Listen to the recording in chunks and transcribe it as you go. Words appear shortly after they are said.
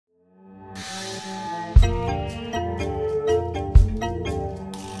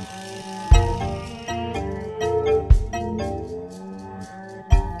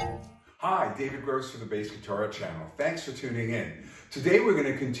Gross for the Bass Guitar Channel. Thanks for tuning in. Today we're going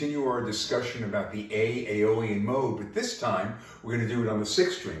to continue our discussion about the A Aeolian Mode, but this time we're going to do it on the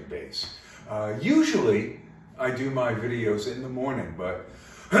 6-string bass. Usually I do my videos in the morning, but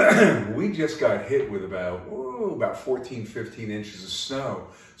we just got hit with about 14, 15 inches of snow.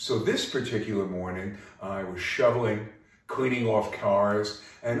 So this particular morning I was shoveling, cleaning off cars,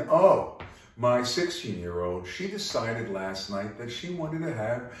 and my 16-year-old, she decided last night that she wanted to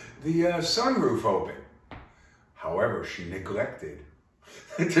have the sunroof open. However, she neglected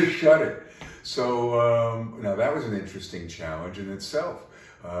to shut it. So now that was an interesting challenge in itself.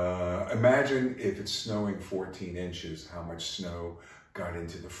 Imagine if it's snowing 14 inches, how much snow got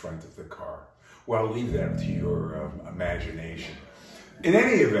into the front of the car. Well, leave that to your imagination. In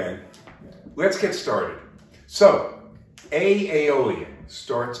any event, let's get started. So, A Aeolian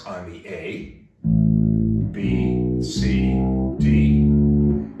starts on the A, B, C, D,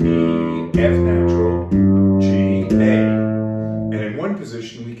 E, F natural, G, A. And in one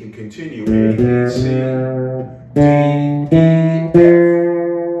position we can continue A, B, C, D, E, F.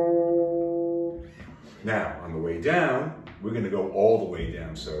 Now, on the way down, we're going to go all the way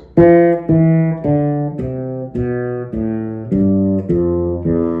down, so.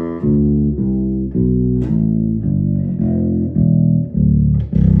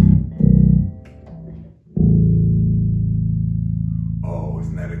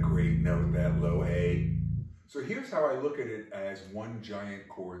 So here's how I look at it as one giant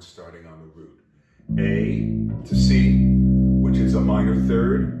chord starting on the root. A to C, which is a minor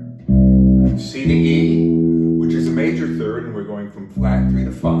third. C to E, which is a major third, and we're going from flat 3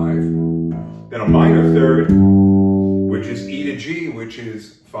 to 5. Then a minor third, which is E to G, which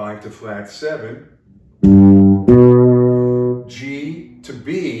is 5 to flat 7. G to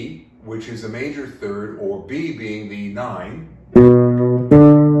B, which is a major third, or B being the 9.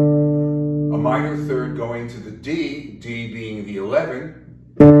 A minor third going to the D, D being the 11.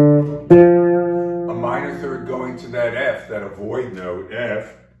 A minor third going to that F, that avoid note,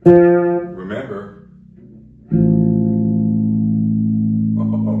 F. Remember.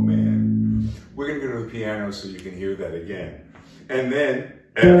 Oh man. We're going to go to the piano so you can hear that again. And then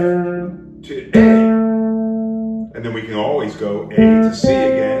F to A. And then we can always go A to C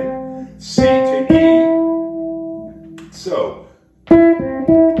again, C to E. So,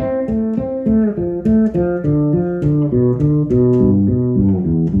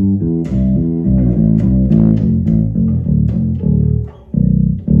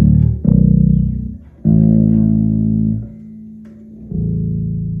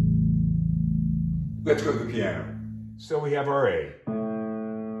 let's go to the piano. So we have our A.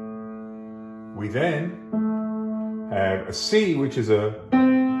 We then have a C, which is a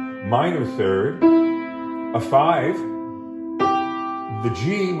minor third, a 5, the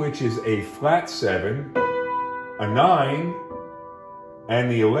G, which is a flat 7, a 9,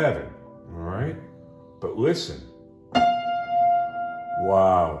 and the 11. All right? But listen.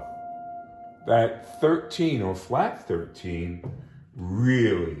 Wow. That 13 or flat 13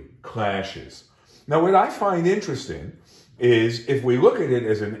 really clashes. Now, what I find interesting is if we look at it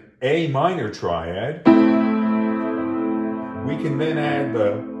as an A minor triad, we can then add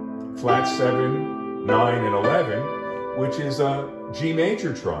the flat 7, 9, and 11, which is a G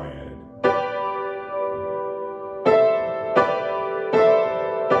major triad.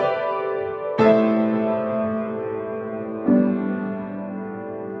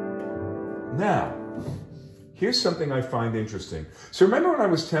 Now, here's something I find interesting. So remember when I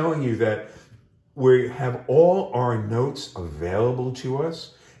was telling you that we have all our notes available to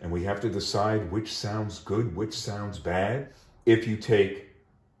us, and we have to decide which sounds good, which sounds bad? If you take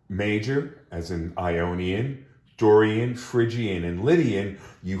major, as in Ionian, Dorian, Phrygian, and Lydian,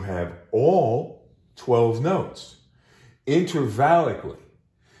 you have all 12 notes, intervallically.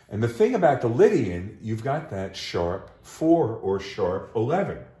 And the thing about the Lydian, you've got that sharp 4 or sharp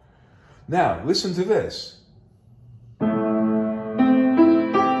 11. Now, listen to this.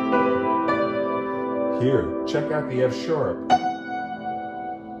 Here, check out the F sharp.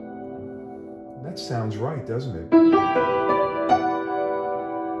 That sounds right, doesn't it?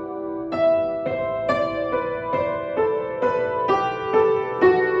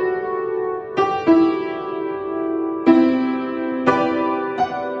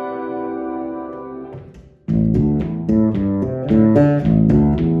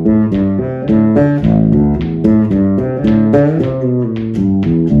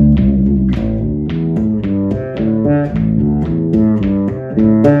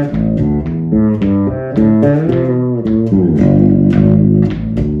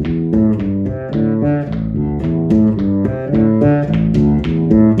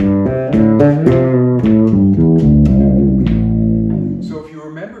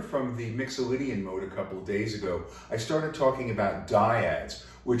 from the Mixolydian mode a couple of days ago, I started talking about dyads,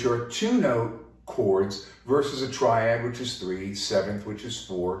 which are two-note chords versus a triad, which is 3, seventh, which is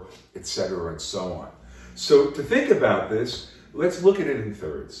 4, etc., and so on. So to think about this, let's look at it in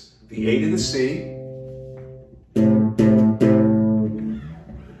thirds. The A to the C,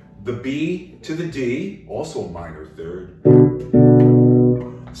 the B to the D, also a minor third,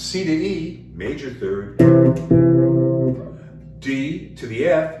 C to E, major third, D to the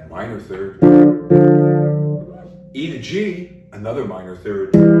F, minor third, E to G, another minor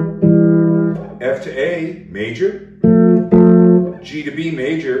third, F to A, major, G to B,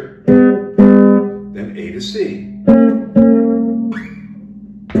 major, then A to C.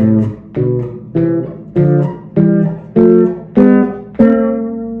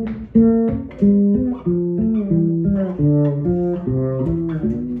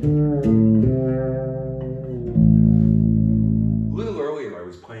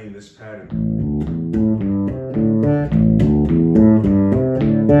 Playing this pattern.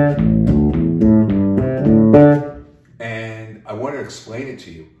 And I want to explain it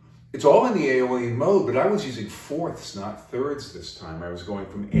to you. It's all in the Aeolian mode, but I was using fourths, not thirds this time. I was going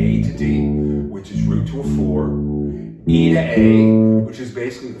from A to D, which is root to a 4, E to A, which is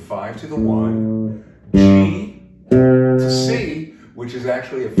basically the 5 to the 1, G to C, which is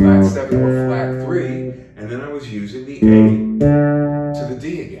actually a flat 7 or flat 3, and then I was using the A to the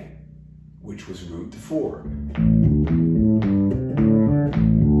D again, which was root to 4.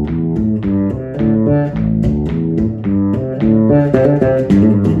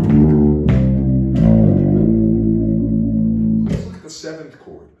 Let's look at the 7th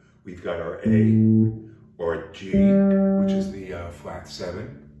chord. We've got our A, or G, which is the flat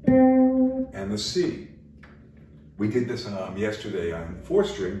 7, and the C. We did this yesterday on 4th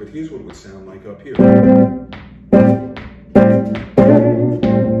string, but here's what it would sound like up here.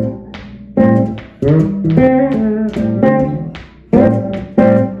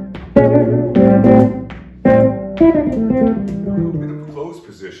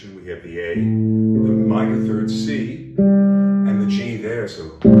 Position, we have the A, the minor third C, and the G there, so.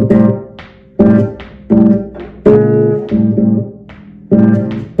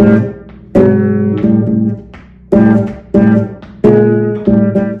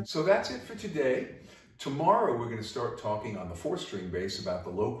 So that's it for today. Tomorrow we're going to start talking on the 4th string bass about the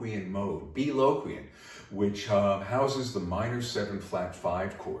Locrian mode, B Locrian, which houses the minor 7 flat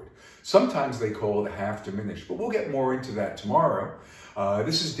 5 chord. Sometimes they call it half diminished, but we'll get more into that tomorrow.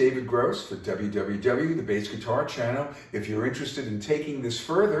 This is David Gross for www, the Bass Guitar Channel. If you're interested in taking this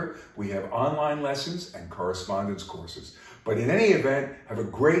further, we have online lessons and correspondence courses. But in any event, have a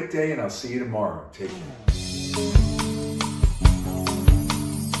great day and I'll see you tomorrow. Take care.